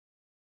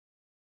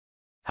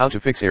How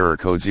to fix error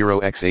code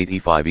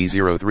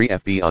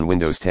 0x8e5e03fb on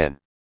Windows 10.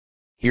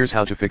 Here's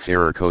how to fix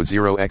error code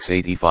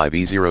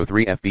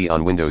 0x8e5e03fb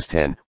on Windows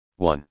 10.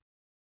 1.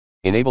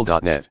 Enable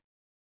 .NET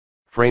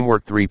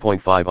Framework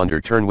 3.5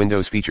 under Turn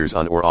Windows features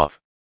on or off.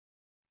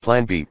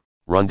 Plan B,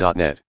 run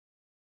 .NET.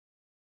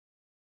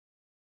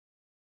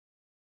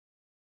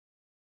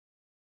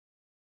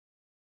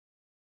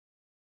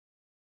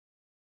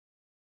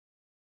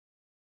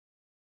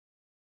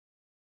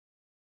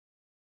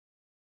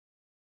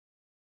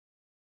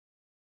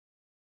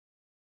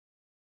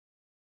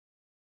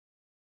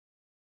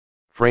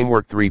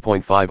 Framework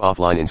 3.5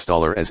 offline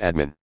installer as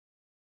admin.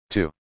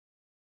 2.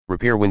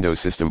 Repair Windows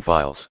system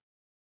files.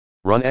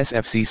 Run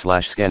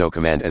sfc/scano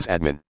command as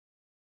admin.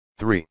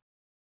 3.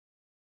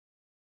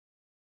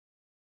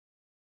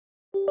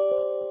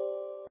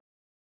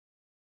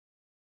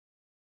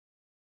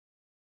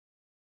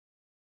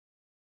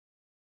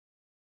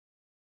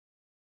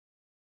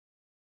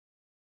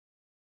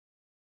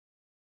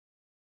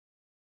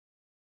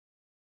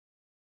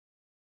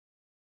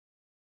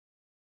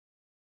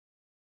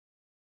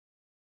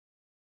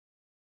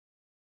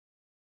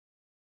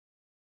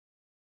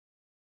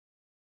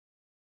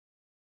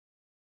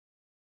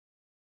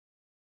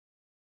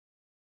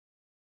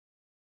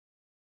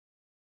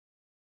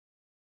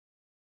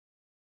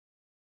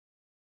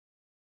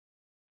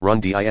 Run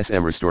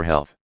dism restore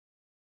health.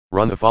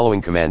 Run the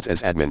following commands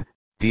as admin: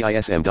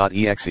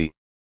 dism.exe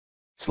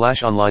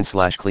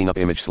 /online/cleanup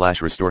image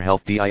 /restore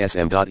health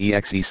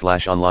dism.exe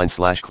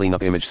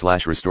 /online/cleanup image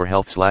 /restore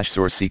health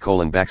 /source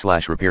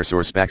c:\repair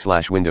source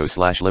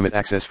 /windows limit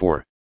access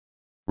 4.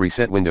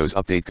 Reset Windows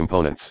update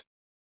components.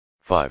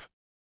 5.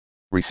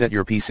 Reset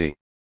your PC.